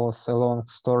it was a long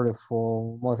story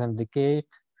for more than a decade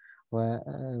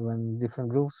when different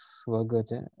groups were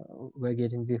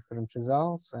getting different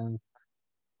results, and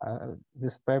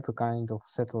this paper kind of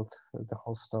settled the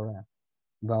whole story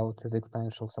about the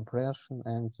exponential suppression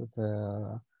and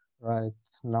the right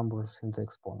numbers in the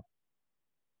exponent.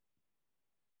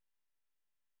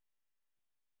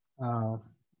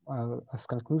 As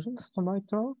conclusions to my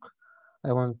talk,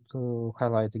 I want to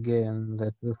highlight again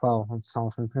that we found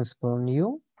something principle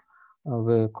new.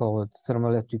 We call it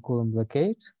thermoelectric Coulomb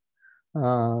blockade.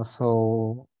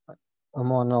 So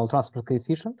among all transport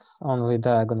coefficients, only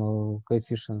diagonal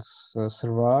coefficients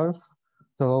survive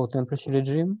the low temperature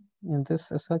regime in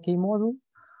this SYK model,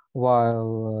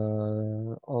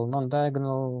 while all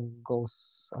non-diagonal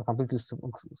goes are completely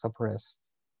suppressed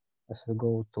as we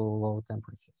go to low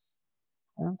temperatures.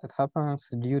 And it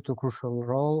happens due to crucial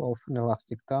role of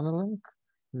inelastic tunneling,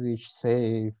 which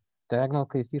save diagonal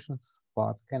coefficients,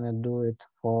 but cannot do it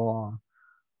for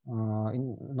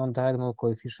non-diagonal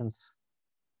coefficients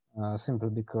simply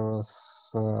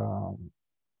because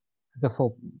the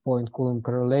 4-point Coulomb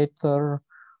correlator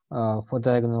for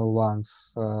diagonal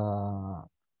ones,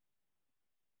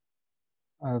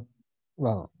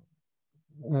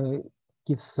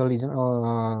 gives the leading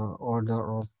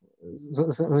order of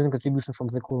the leading contribution from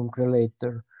the Coulomb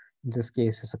correlator. In this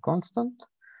case, is a constant,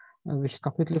 which is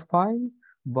completely fine.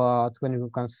 But when you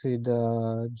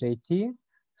consider JT,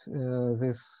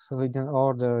 this leading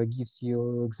order gives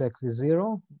you exactly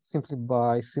 0 simply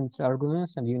by symmetry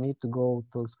arguments, and you need to go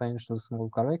to exponentially small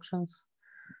corrections.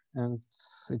 And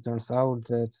it turns out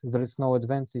that there is no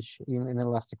advantage in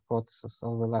inelastic processes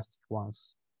over elastic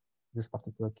ones in this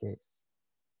particular case.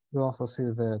 We also see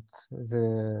that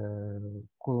the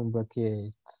Coulomb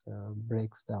blockade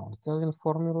breaks down Kelvin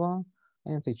formula,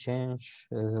 and they change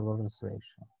the Lorentz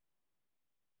ratio.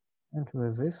 And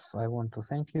with this, I want to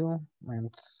thank you,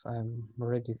 and I'm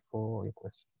ready for your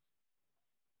questions.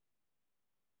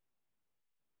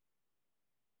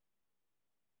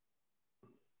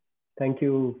 Thank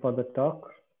you for the talk.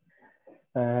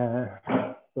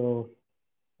 So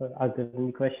are there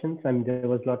any questions? I mean, there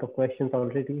was a lot of questions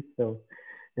already. So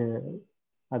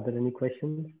are there any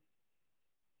questions?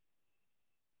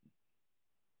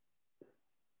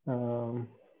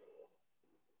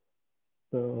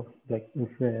 So like if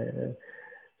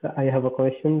so I have a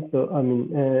question. So I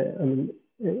mean,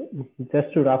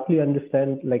 just to roughly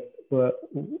understand, like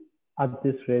are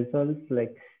these results,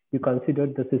 like you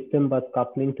considered the system bus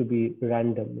coupling to be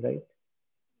random, right?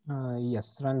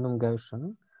 Yes, random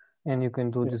Gaussian, and you can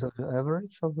do this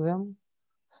average of them.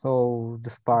 So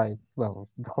despite, well,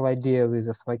 the whole idea with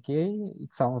SYK,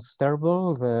 it sounds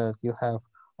terrible that you have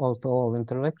all-to-all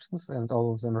interactions and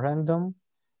all of them random,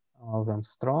 all of them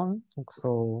strong.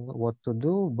 So what to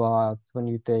do? But when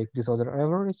you take disorder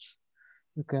average,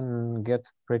 you can get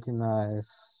pretty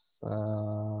nice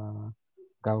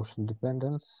Gaussian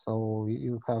dependence. So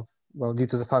you have, well, due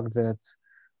to the fact that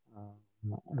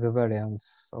the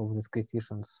variance of these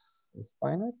coefficients is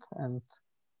finite and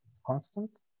it's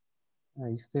constant,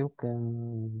 you still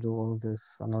can do all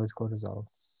these analytical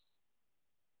results.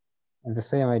 And the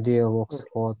same idea works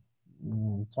for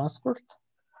transport.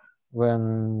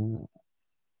 When,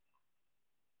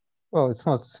 well, it's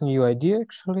not a new idea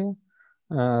actually.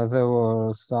 There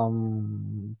were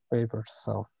some papers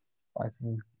of, I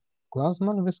think,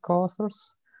 Glassman with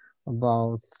co-authors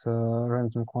about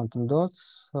random quantum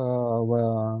dots,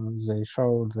 where they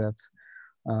showed that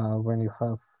when you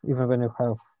have, even when you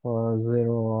have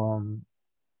zero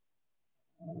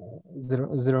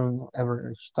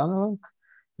average tunneling,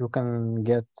 you can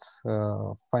get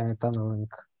finite tunneling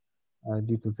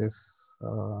due to this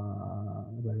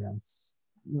variance,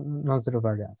 non-zero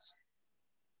variance.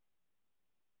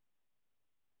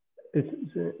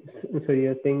 So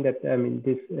you're saying that, I mean,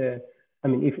 this, I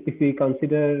mean, if we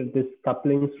consider this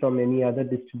couplings from any other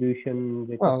distribution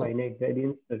with a finite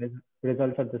variance, the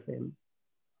results are the same.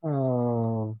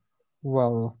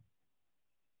 Well,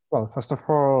 first of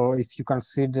all, if you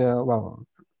consider, well,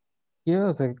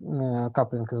 here the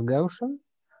coupling is Gaussian,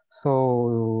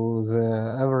 so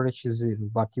the average is zero,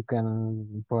 but you can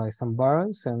apply some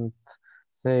bias and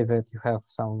say that you have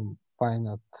some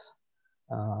finite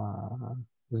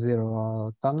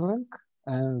zero tunneling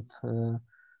and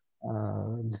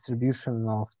distribution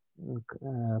of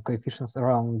coefficients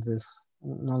around this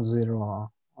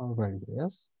non-zero value,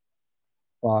 yes?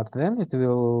 But then it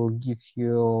will give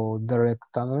you direct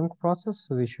tunneling process,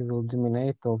 which will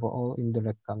dominate over all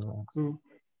indirect tunnelings.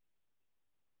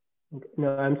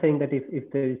 No, I'm saying that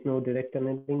if there is no direct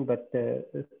tunneling, but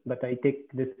I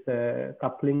take this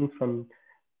coupling from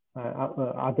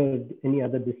any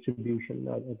other distribution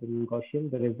other than Gaussian,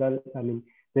 the result, I mean,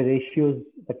 the ratios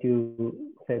that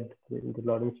you said, the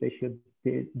Lorentz ratio,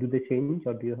 do they change,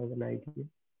 or do you have an idea?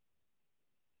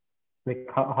 Like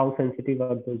how sensitive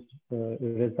are those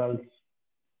results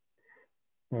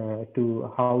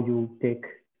to how you take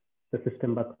the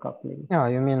system back coupling? Yeah,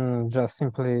 you mean just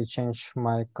simply change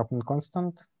my coupling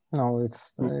constant? No,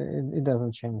 it's it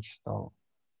doesn't change at all.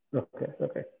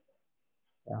 Okay.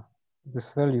 Yeah,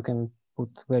 this value you can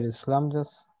put various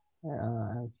lambdas.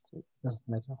 It doesn't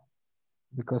matter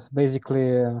because basically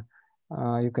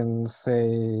you can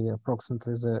say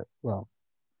approximately the, well,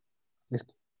 at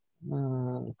least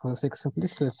for the sake of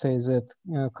simplicity, let's say that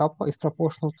kappa is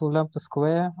proportional to lambda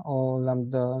square or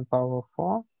lambda in power of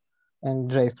 4,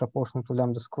 and j is proportional to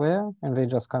lambda square, and they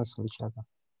just cancel each other.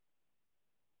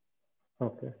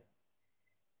 Okay.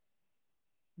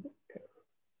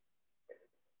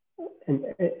 And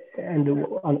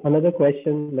another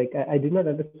question, like I did not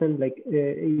understand, like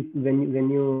if when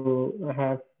you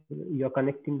have, you're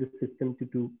connecting the system to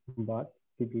two bars,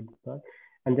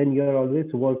 and then you're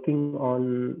always working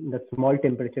on the small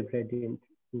temperature gradient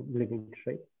limit,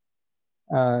 right?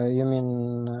 You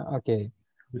mean, okay,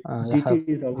 I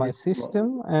have my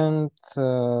system and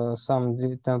some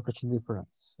temperature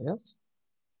difference, yes?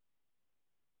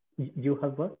 You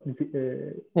have what?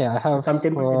 Yeah, I have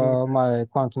my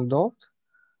quantum dot,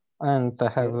 and I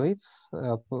have leads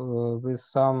with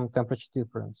some temperature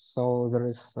difference. So there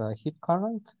is heat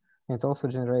current, and it also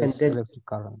generates electric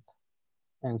current.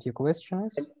 And your question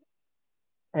is?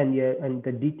 And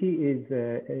the dt is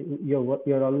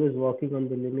you're always working on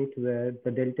the limit where the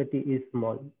delta t is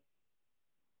small.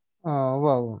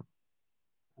 Well,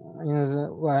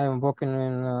 I'm working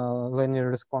in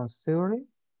linear response theory.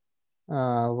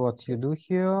 What you do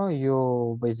here,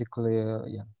 you basically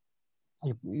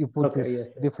you put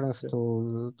this difference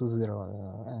to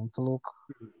zero and look.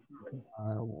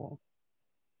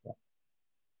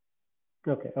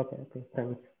 Okay,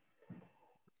 thanks.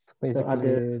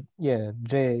 Basically, yeah,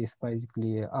 J is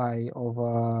basically I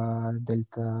over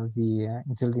delta V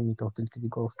in the limit of delta T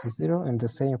goes to 0, and the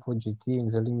same for GT in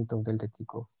the limit of delta T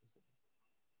goes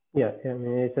to 0. Yeah, I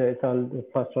mean, it's all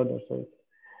first order, so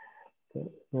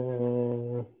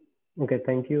okay,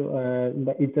 thank you.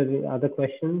 But is there other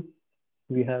questions?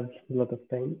 We have a lot of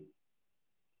time.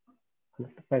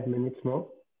 5 minutes more.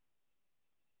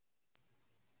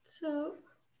 So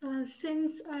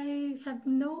since I have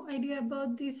no idea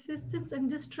about these systems, I'm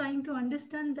just trying to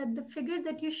understand that the figure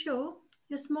that you show,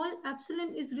 your small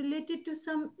epsilon is related to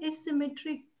some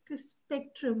asymmetric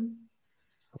spectral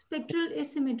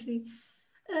asymmetry.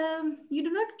 You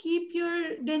do not keep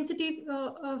your density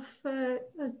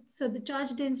so the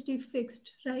charge density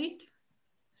fixed, right?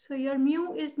 So your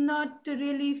mu is not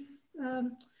really,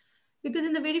 because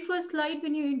in the very first slide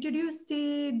when you introduce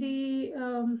the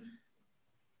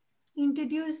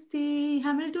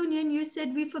Hamiltonian, you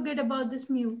said we forget about this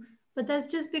mu, but that's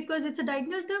just because it's a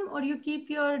diagonal term, or you keep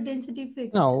your density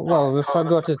fixed? No, well, we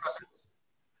forgot it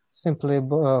simply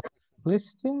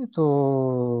simplicity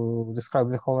to describe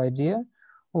the whole idea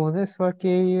of this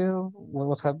SYK,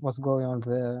 what's going on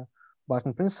there. But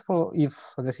in principle, if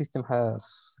the system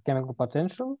has chemical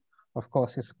potential, of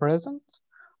course it's present,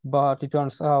 but it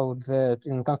turns out that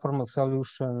in conformal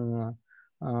solution,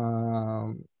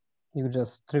 you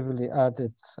just trivially add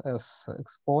it as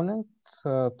exponent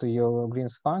to your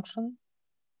Green's function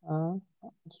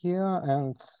here,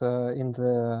 and in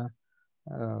the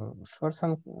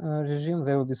Schwarzschild regime,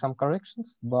 there will be some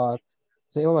corrections, but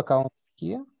they all account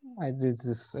here. I did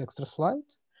this extra slide.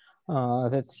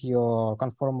 That's your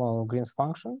conformal Green's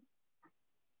function.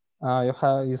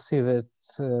 You see that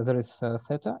there is a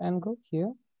theta angle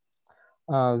here,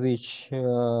 which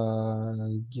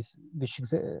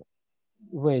gives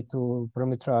way to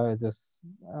parameterize this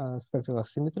spectral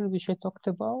asymmetry, which I talked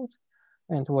about.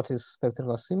 And what is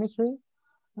spectral asymmetry?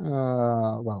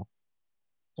 Well,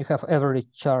 you have every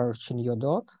charge in your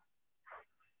dot,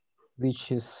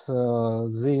 which is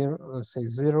zero, say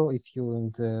 0 if you're in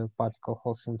the particle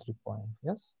Hall symmetry point,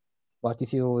 yes? But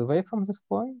if you're away from this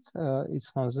point,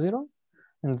 it's non-zero.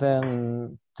 And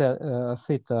then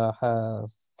theta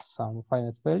has some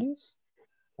finite values.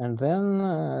 And then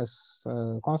as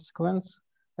a consequence,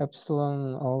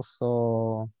 epsilon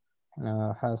also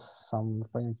has some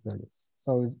finite values.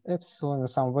 So epsilon in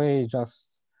some way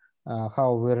just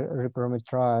how we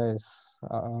reparameterize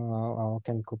our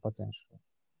chemical potential.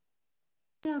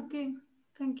 Yeah, okay,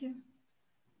 thank you.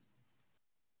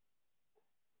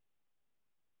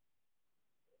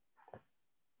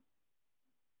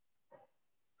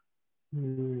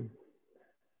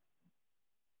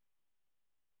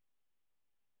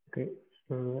 Okay,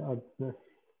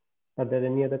 are there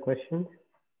any other questions?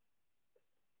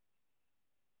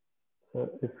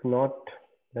 If not,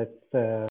 let's